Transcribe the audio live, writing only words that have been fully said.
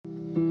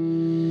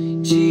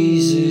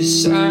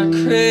Jesus, I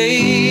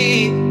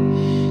crave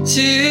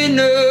to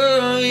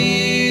know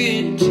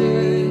you,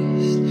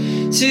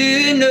 just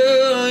to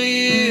know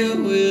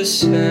you will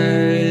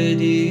satisfy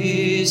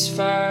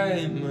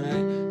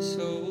my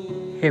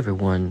soul. Hey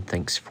everyone,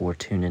 thanks for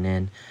tuning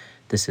in.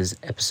 This is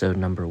episode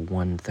number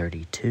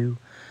 132.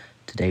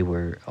 Today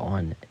we're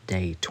on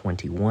day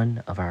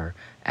 21 of our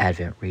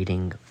Advent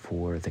reading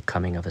for the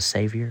coming of a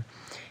Savior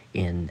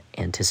in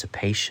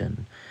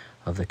anticipation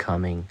of the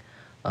coming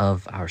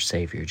of our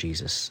Savior,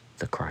 Jesus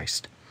the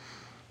Christ.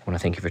 I want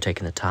to thank you for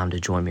taking the time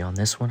to join me on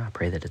this one. I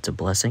pray that it's a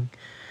blessing,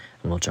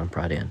 and we'll jump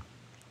right in.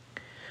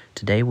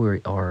 Today we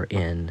are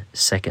in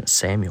 2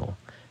 Samuel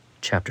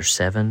chapter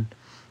 7,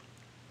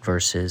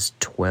 verses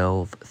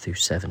 12 through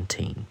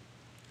 17.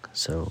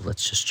 So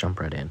let's just jump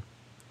right in.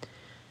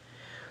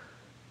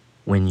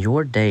 When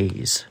your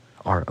days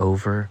are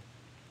over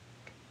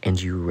and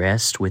you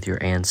rest with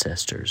your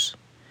ancestors,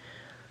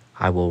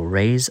 I will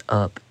raise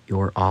up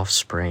your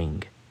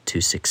offspring to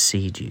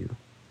succeed you,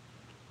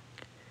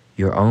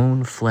 your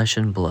own flesh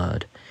and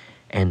blood,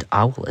 and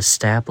I will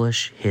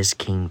establish his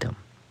kingdom.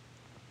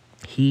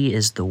 He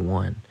is the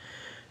one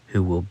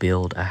who will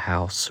build a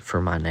house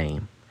for my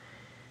name,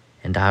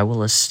 and I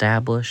will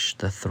establish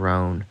the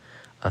throne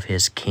of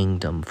his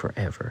kingdom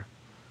forever.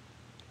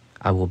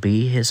 I will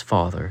be his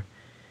father,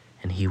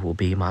 and he will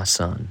be my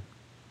son.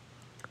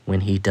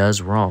 When he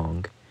does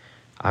wrong,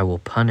 I will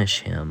punish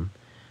him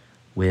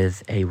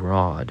with a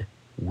rod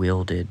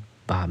wielded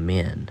by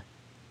men,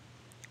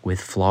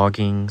 with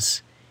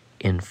floggings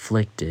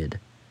inflicted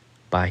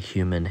by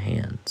human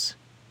hands.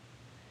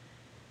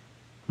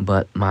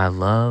 But my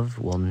love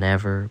will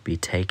never be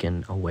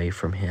taken away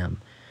from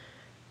him,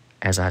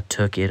 as I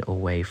took it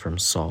away from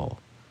Saul,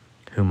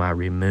 whom I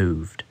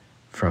removed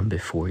from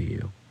before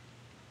you.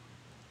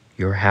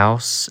 Your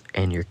house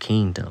and your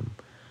kingdom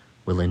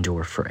will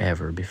endure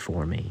forever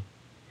before me.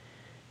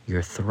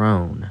 Your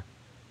throne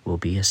will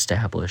be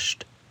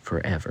established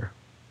forever.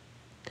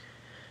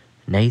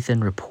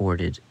 Nathan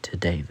reported to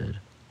David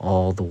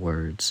all the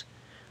words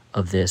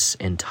of this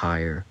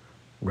entire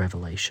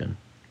revelation.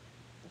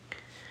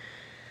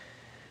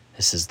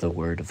 This is the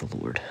word of the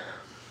Lord.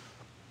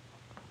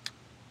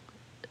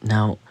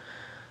 Now,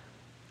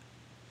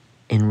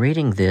 in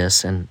reading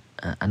this, and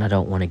I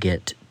don't want to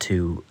get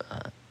too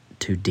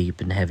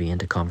deep and heavy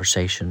into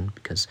conversation,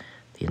 because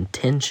the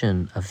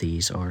intention of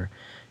these are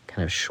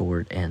kind of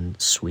short and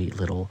sweet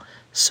little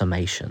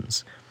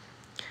summations.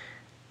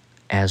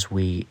 As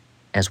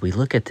we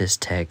look at this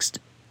text,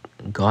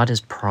 God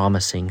is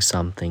promising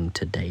something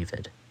to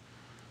David.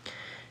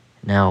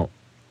 Now,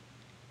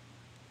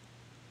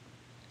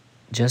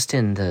 just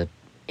in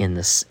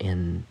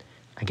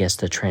I guess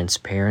the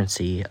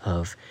transparency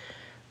of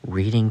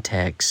reading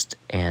text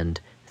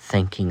and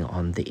thinking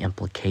on the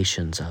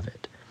implications of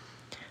it,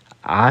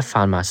 I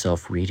find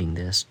myself reading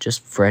this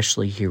just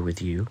freshly here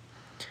with you,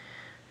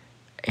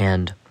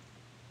 and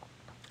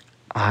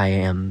I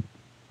am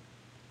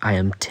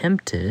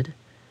tempted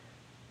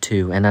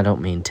to, and I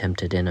don't mean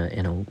tempted in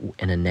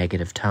a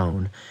negative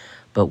tone,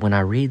 but when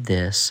I read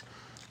this,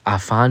 I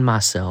find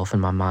myself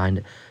in my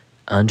mind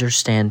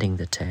understanding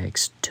the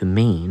text to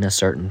mean a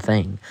certain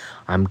thing.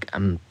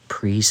 I'm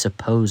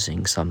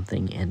presupposing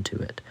something into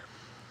it,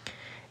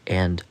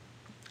 and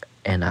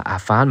I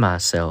find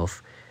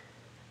myself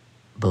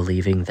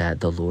believing that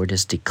the Lord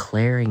is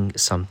declaring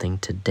something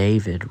to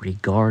David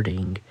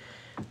regarding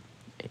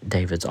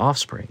David's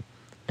offspring.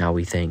 Now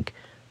we think,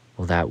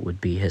 well, that would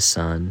be his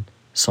son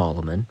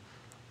Solomon,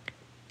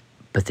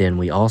 but then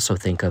we also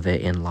think of it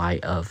in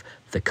light of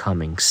the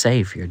coming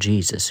Savior,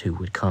 Jesus, who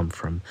would come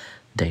from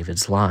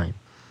David's line.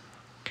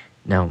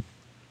 Now,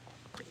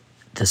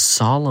 the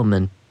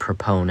Solomon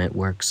proponent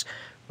works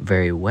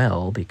very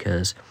well,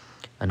 because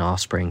an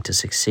offspring to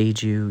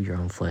succeed you, your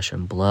own flesh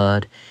and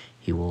blood,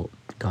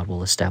 God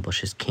will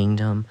establish his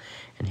kingdom.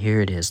 And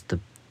here it is.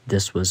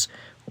 This was,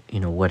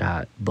 what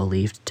I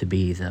believed to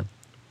be the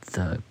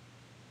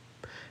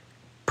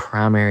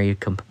primary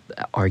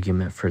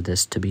argument for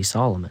this to be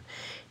Solomon.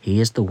 He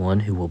is the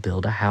one who will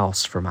build a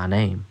house for my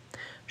name.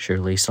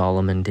 Surely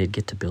Solomon did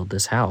get to build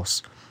this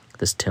house,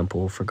 this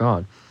temple for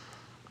God.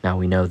 Now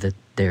we know that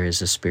there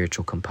is a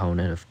spiritual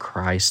component of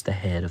Christ, the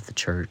head of the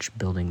church,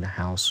 building the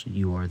house.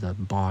 You are the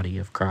body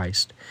of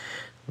Christ.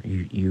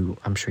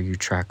 I'm sure you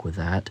track with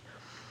that.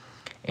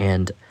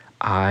 And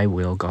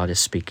God is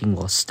speaking,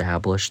 will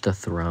establish the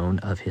throne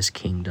of his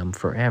kingdom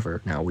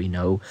forever. Now we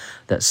know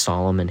that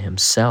Solomon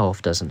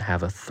himself doesn't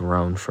have a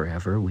throne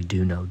forever. We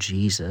do know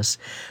Jesus,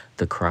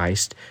 the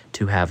Christ,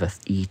 to have an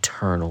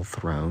eternal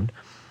throne.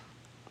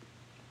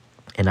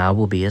 And I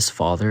will be his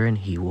father, and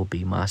he will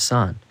be my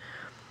son.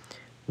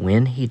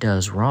 When he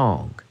does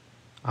wrong,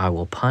 I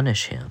will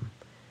punish him.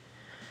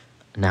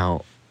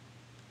 Now,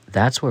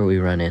 that's where we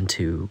run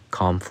into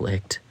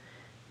conflict,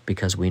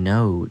 because we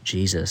know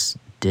Jesus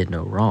did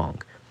no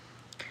wrong.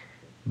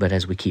 But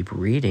as we keep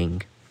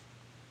reading,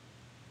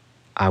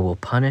 I will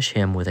punish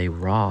him with a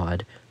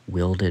rod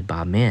wielded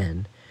by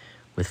men,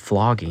 with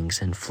floggings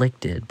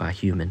inflicted by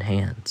human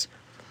hands.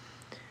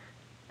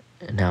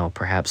 Now,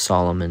 perhaps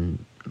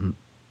Solomon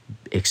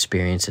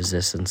experiences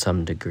this in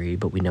some degree,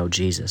 but we know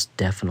Jesus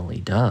definitely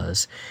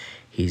does.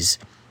 He's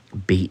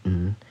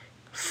beaten,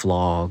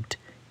 flogged,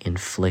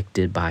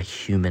 inflicted by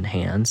human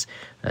hands.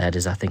 That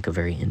is, I think, a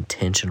very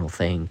intentional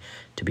thing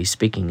to be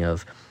speaking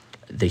of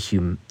the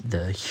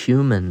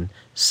human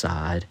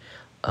side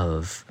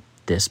of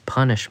this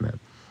punishment.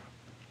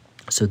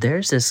 So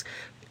there's this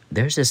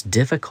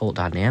difficult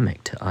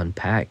dynamic to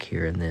unpack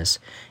here in this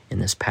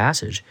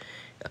passage,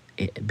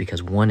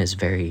 because one is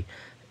very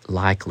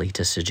likely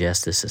to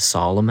suggest this is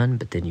Solomon,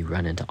 but then you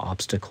run into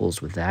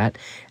obstacles with that,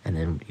 and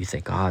then you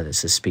think,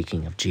 this is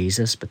speaking of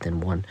Jesus, but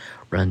then one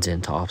runs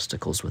into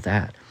obstacles with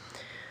that.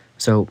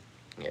 So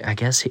I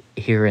guess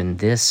here in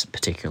this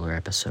particular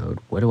episode,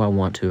 what do I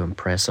want to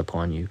impress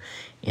upon you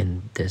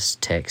in this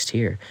text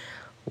here?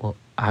 Well,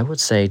 I would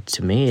say,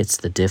 to me, it's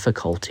the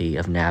difficulty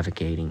of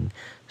navigating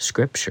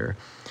Scripture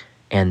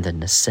and the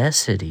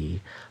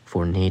necessity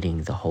for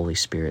needing the Holy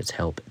Spirit's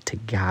help to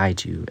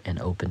guide you and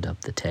open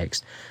up the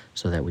text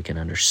so that we can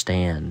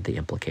understand the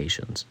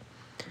implications.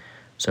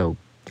 So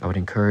I would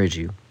encourage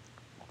you,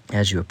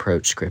 as you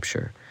approach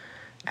Scripture,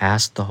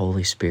 ask the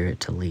Holy Spirit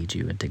to lead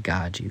you and to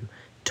guide you,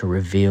 to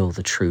reveal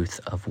the truth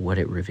of what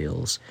it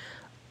reveals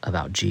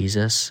about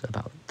Jesus,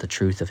 about the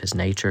truth of his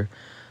nature,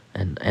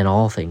 and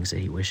all things that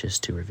he wishes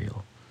to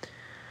reveal.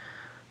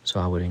 So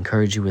I would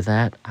encourage you with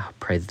that. I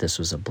pray that this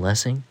was a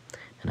blessing,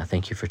 and I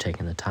thank you for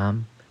taking the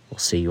time. We'll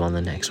see you on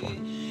the next one. God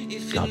bless.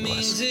 If it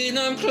means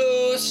that I'm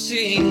close to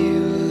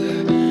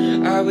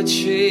you, I would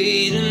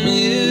trade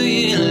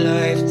 1,000,000